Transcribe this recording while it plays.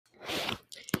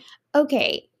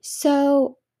Okay,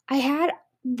 so I had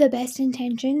the best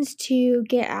intentions to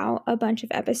get out a bunch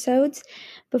of episodes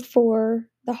before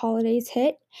the holidays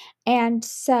hit. And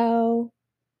so,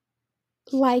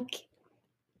 like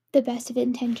the best of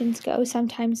intentions go,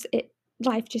 sometimes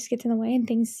life just gets in the way and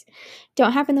things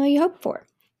don't happen the way you hope for.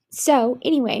 So,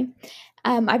 anyway,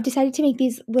 I've decided to make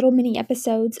these little mini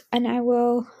episodes, and I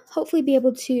will hopefully be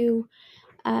able to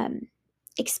um,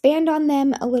 expand on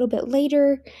them a little bit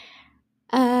later.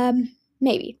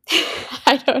 Maybe.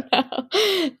 I don't know.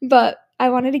 But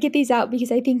I wanted to get these out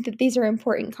because I think that these are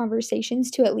important conversations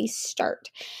to at least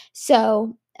start.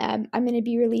 So, I'm going to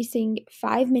be releasing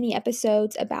 5 mini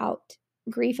episodes about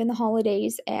grief in the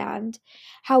holidays and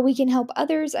how we can help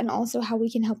others and also how we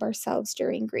can help ourselves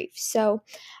during grief. So,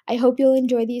 I hope you'll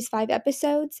enjoy these 5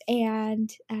 episodes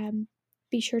and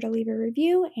be sure to leave a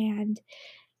review. And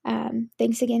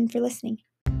thanks again for listening.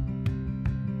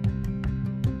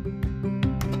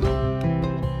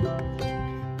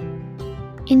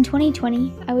 In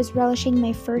 2020, I was relishing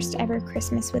my first ever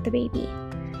Christmas with a baby.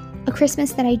 A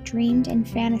Christmas that I dreamed and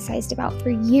fantasized about for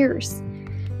years.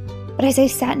 But as I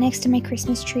sat next to my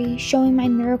Christmas tree, showing my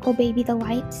miracle baby the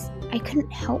lights, I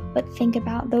couldn't help but think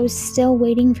about those still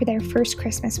waiting for their first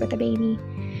Christmas with a baby,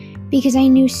 because I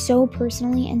knew so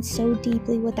personally and so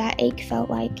deeply what that ache felt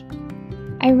like.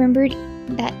 I remembered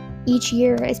that each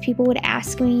year, as people would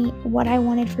ask me what I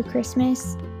wanted for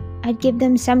Christmas, I'd give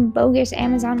them some bogus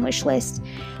Amazon wish list,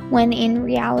 when in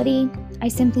reality, I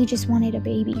simply just wanted a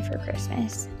baby for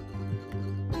Christmas.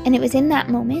 And it was in that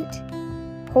moment,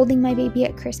 holding my baby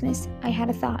at Christmas, I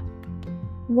had a thought.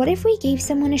 What if we gave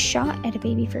someone a shot at a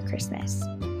baby for Christmas?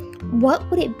 What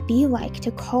would it be like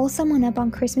to call someone up on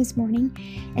Christmas morning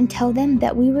and tell them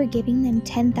that we were giving them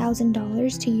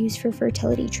 $10,000 to use for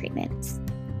fertility treatments?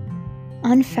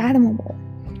 Unfathomable.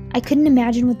 I couldn't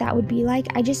imagine what that would be like.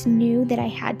 I just knew that I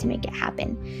had to make it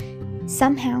happen,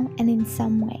 somehow and in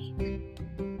some way.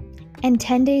 And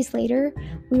 10 days later,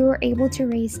 we were able to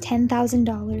raise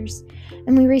 $10,000,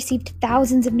 and we received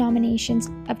thousands of nominations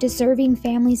of deserving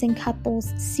families and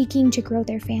couples seeking to grow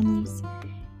their families.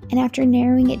 And after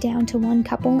narrowing it down to one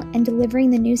couple and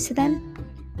delivering the news to them,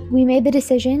 we made the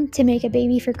decision to make a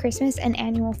Baby for Christmas an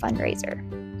annual fundraiser.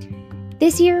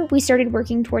 This year, we started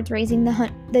working towards raising the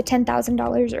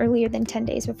 $10,000 earlier than 10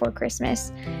 days before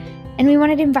Christmas, and we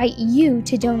wanted to invite you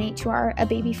to donate to our A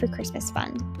Baby for Christmas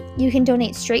fund. You can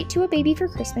donate straight to A Baby for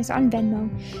Christmas on Venmo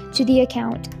to the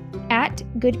account at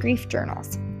Good Grief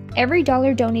Journals. Every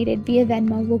dollar donated via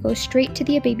Venmo will go straight to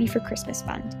the A Baby for Christmas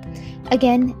fund.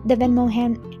 Again, the Venmo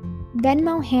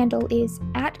handle is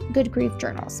at Good Grief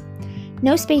Journals.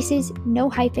 No spaces, no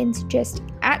hyphens, just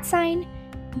 @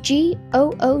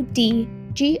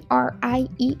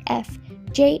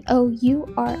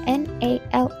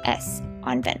 GOODGRIEFJOURNALS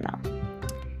on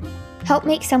Venmo. Help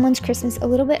make someone's Christmas a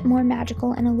little bit more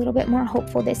magical and a little bit more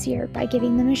hopeful this year by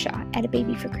giving them a shot at a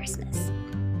baby for Christmas.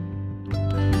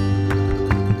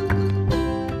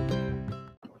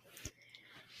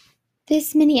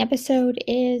 This mini episode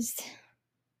is,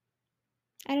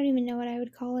 I don't even know what I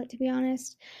would call it, to be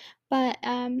honest, but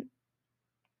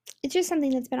it's just something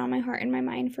that's been on my heart and my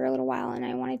mind for a little while, and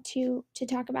I wanted to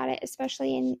talk about it,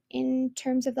 especially in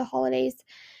terms of the holidays.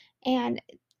 And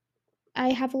I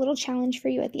have a little challenge for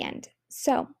you at the end.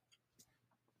 So,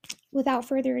 without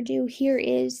further ado, here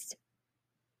is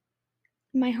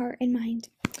my heart and mind.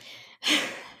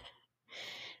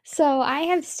 So, I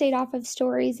have stayed off of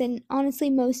stories and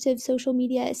honestly most of social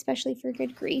media, especially for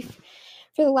Good Grief,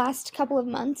 for the last couple of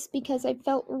months because I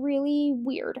felt really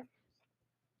weird.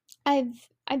 I've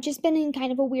just been in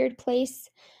kind of a weird place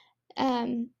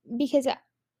because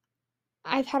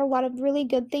I've had a lot of really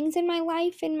good things in my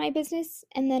life, in my business,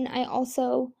 and then I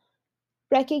also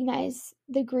recognize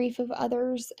the grief of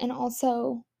others and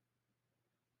also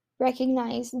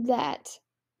recognize that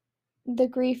the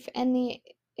grief and the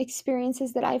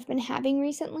experiences that I've been having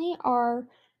recently are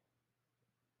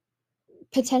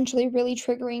potentially really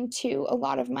triggering to a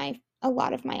lot of my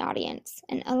audience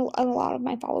and a lot of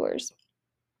my followers.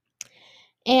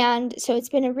 And so it's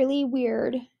been a really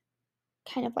weird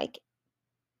kind of like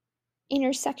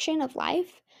intersection of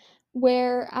life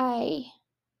where I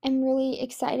am really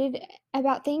excited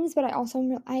about things, but I also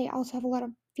have a lot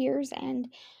of fears and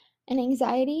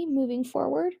anxiety moving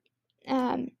forward.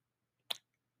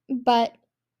 But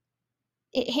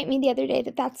it hit me the other day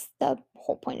that that's the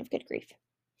whole point of Good Grief,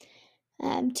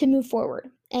 to move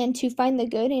forward and to find the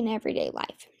good in everyday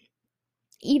life,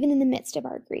 even in the midst of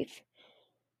our grief.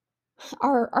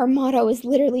 Our motto is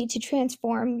literally to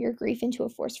transform your grief into a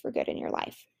force for good in your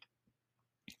life.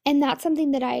 And that's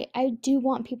something that I do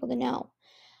want people to know.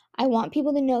 I want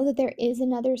people to know that there is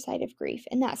another side of grief,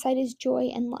 and that side is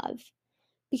joy and love,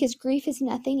 because grief is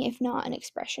nothing if not an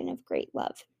expression of great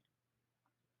love.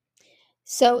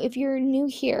 So if you're new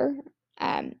here,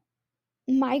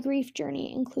 my grief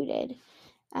journey included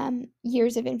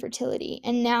years of infertility.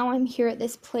 And now I'm here at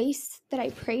this place that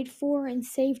I prayed for and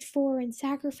saved for and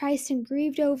sacrificed and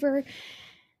grieved over.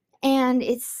 And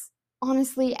it's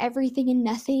honestly everything and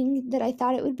nothing that I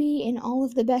thought it would be, in all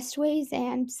of the best ways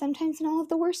and sometimes in all of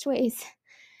the worst ways.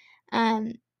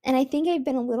 And I think I've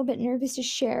been a little bit nervous to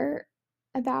share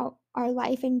about our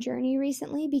life and journey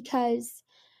recently, because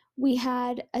we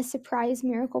had a surprise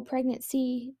miracle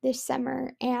pregnancy this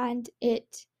summer, and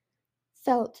it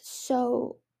felt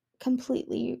so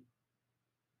completely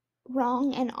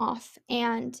wrong and off,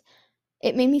 and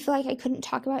it made me feel like I couldn't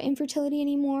talk about infertility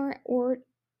anymore, or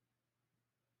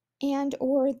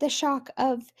the shock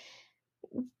of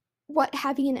what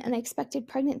having an unexpected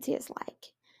pregnancy is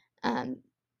like.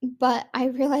 But I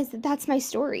realized that that's my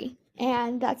story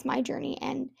and that's my journey,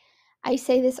 and I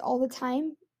say this all the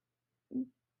time,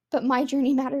 but my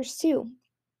journey matters too.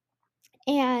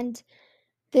 And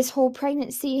this whole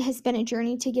pregnancy has been a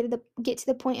journey to get to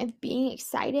the point of being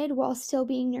excited while still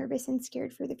being nervous and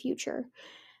scared for the future.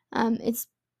 It's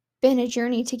been a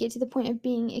journey to get to the point of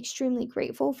being extremely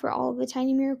grateful for all of the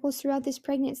tiny miracles throughout this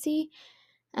pregnancy,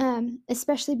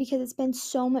 especially because it's been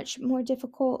so much more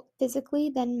difficult physically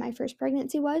than my first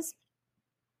pregnancy was.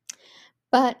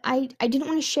 But I didn't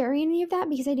want to share any of that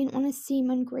because I didn't want to seem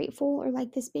ungrateful or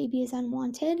like this baby is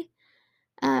unwanted.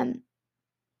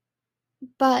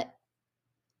 But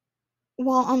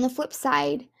while on the flip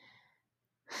side,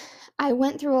 I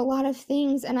went through a lot of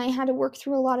things, and I had to work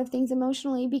through a lot of things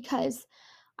emotionally because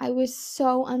I was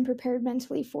so unprepared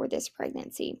mentally for this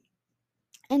pregnancy.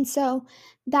 And so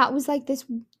that was like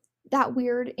that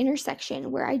weird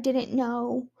intersection where I didn't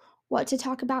know what to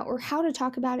talk about or how to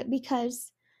talk about it,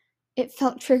 because it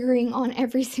felt triggering on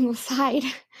every single side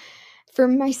for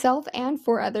myself and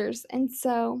for others. And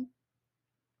so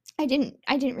I didn't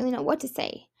really know what to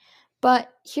say.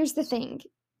 But here's the thing.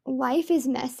 Life is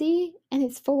messy, and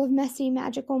it's full of messy,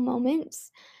 magical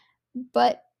moments.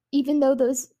 But even though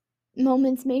those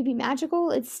moments may be magical,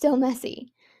 it's still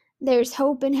messy. There's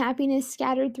hope and happiness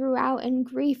scattered throughout, and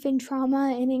grief and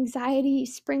trauma and anxiety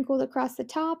sprinkled across the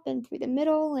top and through the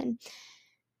middle, and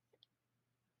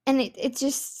it's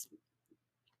just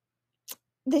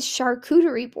this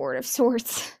charcuterie board of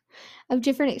sorts of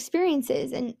different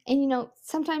experiences. And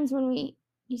sometimes when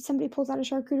somebody pulls out a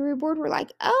charcuterie board, we're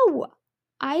like, oh,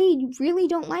 I really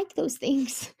don't like those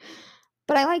things,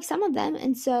 but I like some of them,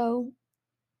 and so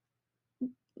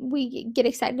we get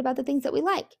excited about the things that we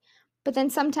like. But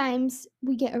then sometimes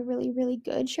we get a really, really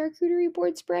good charcuterie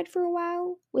board spread for a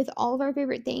while with all of our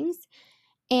favorite things,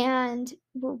 and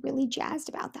we're really jazzed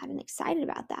about that and excited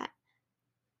about that.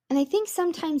 And I think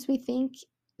sometimes we think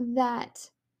that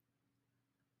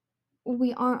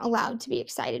we aren't allowed to be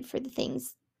excited for the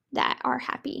things that are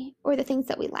happy or the things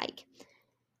that we like,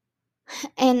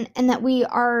 and that we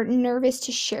are nervous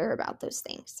to share about those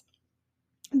things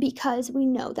because we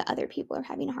know that other people are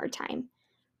having a hard time.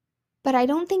 But I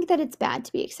don't think that it's bad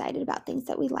to be excited about things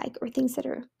that we like or things that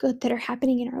are good that are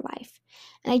happening in our life.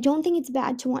 And I don't think it's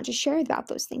bad to want to share about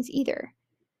those things either.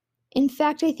 In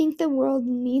fact, I think the world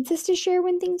needs us to share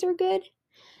when things are good.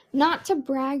 Not to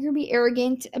brag or be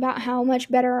arrogant about how much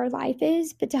better our life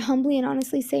is, but to humbly and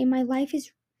honestly say, my life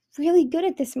is really good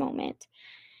at this moment.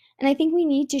 And I think we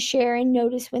need to share and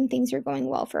notice when things are going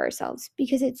well for ourselves,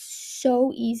 because it's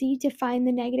so easy to find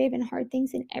the negative and hard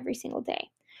things in every single day.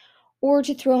 Or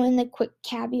to throw in the quick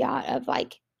caveat of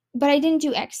like, but I didn't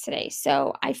do X today,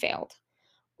 so I failed.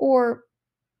 Or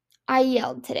I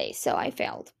yelled today, so I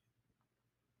failed.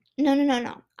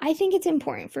 No. I think it's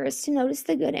important for us to notice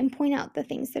the good and point out the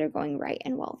things that are going right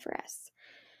and well for us.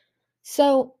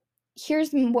 So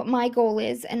here's what my goal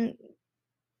is and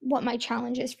what my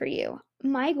challenge is for you.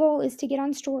 My goal is to get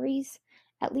on stories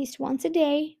at least once a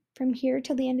day from here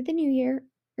till the end of the new year,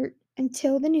 or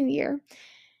until the new year.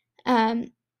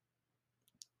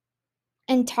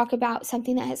 And talk about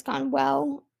something that has gone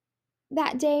well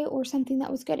that day or something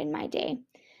that was good in my day.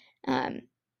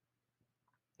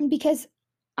 Because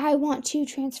I want to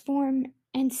transform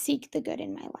and seek the good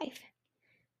in my life.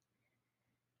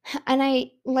 And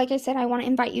like I said, I want to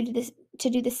invite you to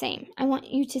do the same. I want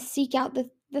you to seek out the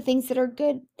things that are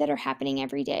good that are happening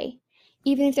every day,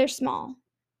 even if they're small.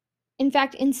 In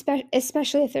fact,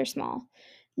 especially if they're small.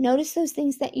 Notice those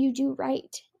things that you do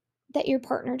right, that your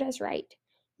partner does right.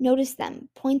 Notice them,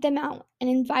 point them out, and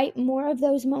invite more of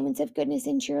those moments of goodness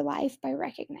into your life by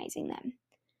recognizing them.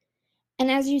 And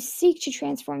as you seek to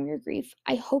transform your grief,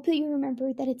 I hope that you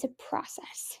remember that it's a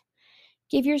process.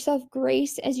 Give yourself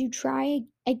grace as you try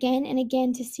again and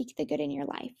again to seek the good in your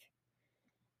life.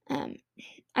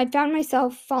 I found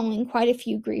myself following quite a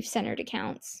few grief-centered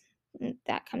accounts.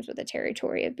 That comes with the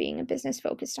territory of being a business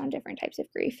focused on different types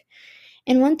of grief.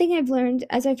 And one thing I've learned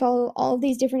as I follow all of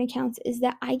these different accounts is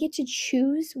that I get to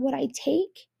choose what I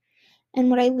take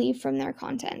and what I leave from their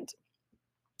content.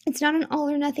 It's not an all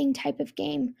or nothing type of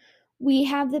game. We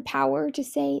have the power to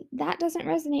say, that doesn't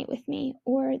resonate with me,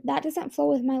 or that doesn't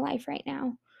flow with my life right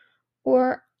now,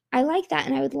 or I like that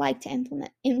and I would like to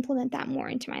implement that more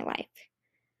into my life.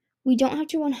 We don't have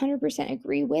to 100%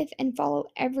 agree with and follow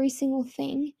every single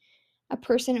thing a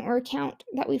person or account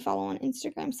that we follow on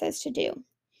Instagram says to do.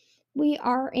 We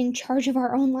are in charge of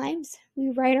our own lives. We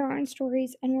write our own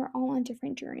stories, and we're all on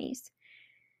different journeys.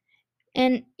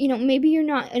 And, maybe you're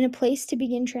not in a place to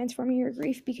begin transforming your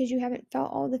grief because you haven't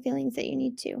felt all the feelings that you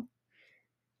need to.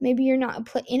 Maybe you're not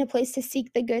in a place to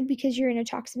seek the good because you're in a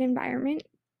toxic environment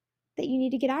that you need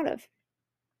to get out of.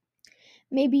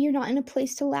 Maybe you're not in a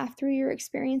place to laugh through your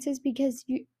experiences because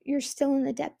you're still in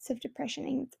the depths of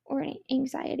depression or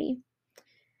anxiety.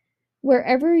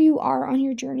 Wherever you are on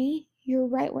your journey, you're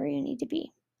right where you need to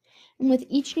be. And with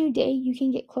each new day, you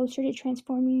can get closer to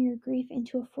transforming your grief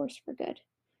into a force for good.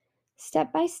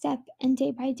 Step by step and day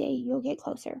by day, you'll get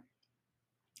closer.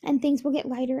 And things will get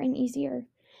lighter and easier.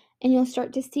 And you'll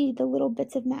start to see the little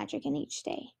bits of magic in each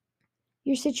day.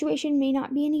 Your situation may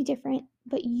not be any different,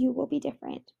 but you will be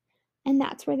different. And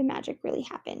that's where the magic really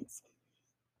happens.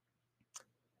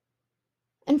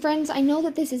 And friends, I know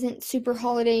that this isn't super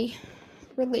holiday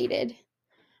related,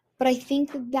 but I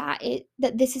think that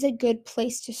this is a good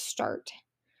place to start.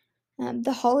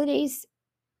 The holidays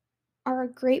are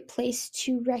a great place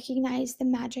to recognize the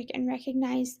magic and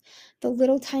recognize the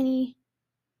little tiny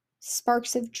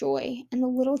sparks of joy and the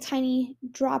little tiny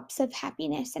drops of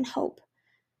happiness and hope,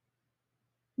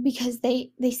 because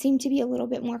they seem to be a little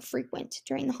bit more frequent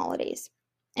during the holidays.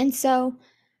 And so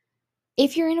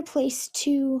if you're in a place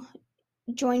to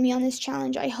join me on this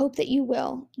challenge, I hope that you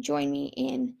will join me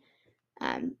in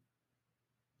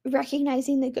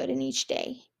recognizing the good in each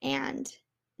day, and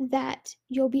that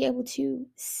you'll be able to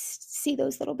see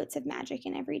those little bits of magic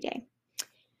in every day.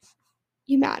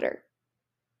 You matter,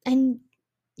 and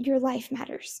your life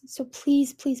matters. So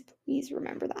please, please, please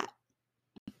remember that.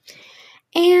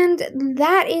 And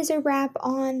that is a wrap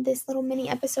on this little mini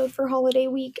episode for Holiday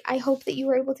Week. I hope that you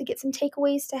were able to get some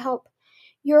takeaways to help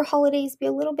your holidays be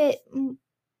a little bit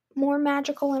more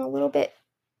magical and a little bit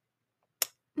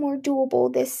more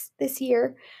doable this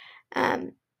year.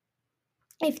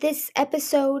 If this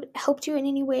episode helped you in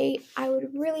any way, I would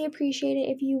really appreciate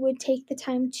it if you would take the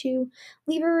time to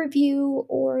leave a review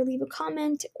or leave a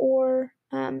comment or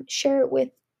share it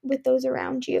with those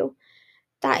around you.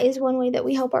 That is one way that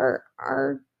we help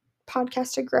our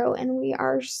podcast to grow. And we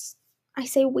are, I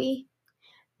say we,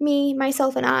 me,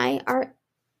 myself, and I are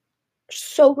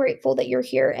so grateful that you're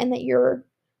here and that you're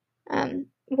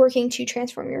working to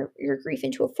transform your grief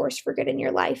into a force for good in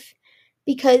your life,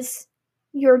 because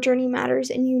your journey matters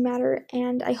and you matter.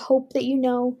 And I hope that you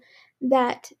know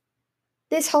that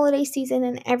this holiday season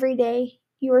and every day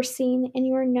you are seen and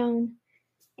you are known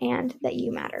and that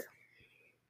you matter.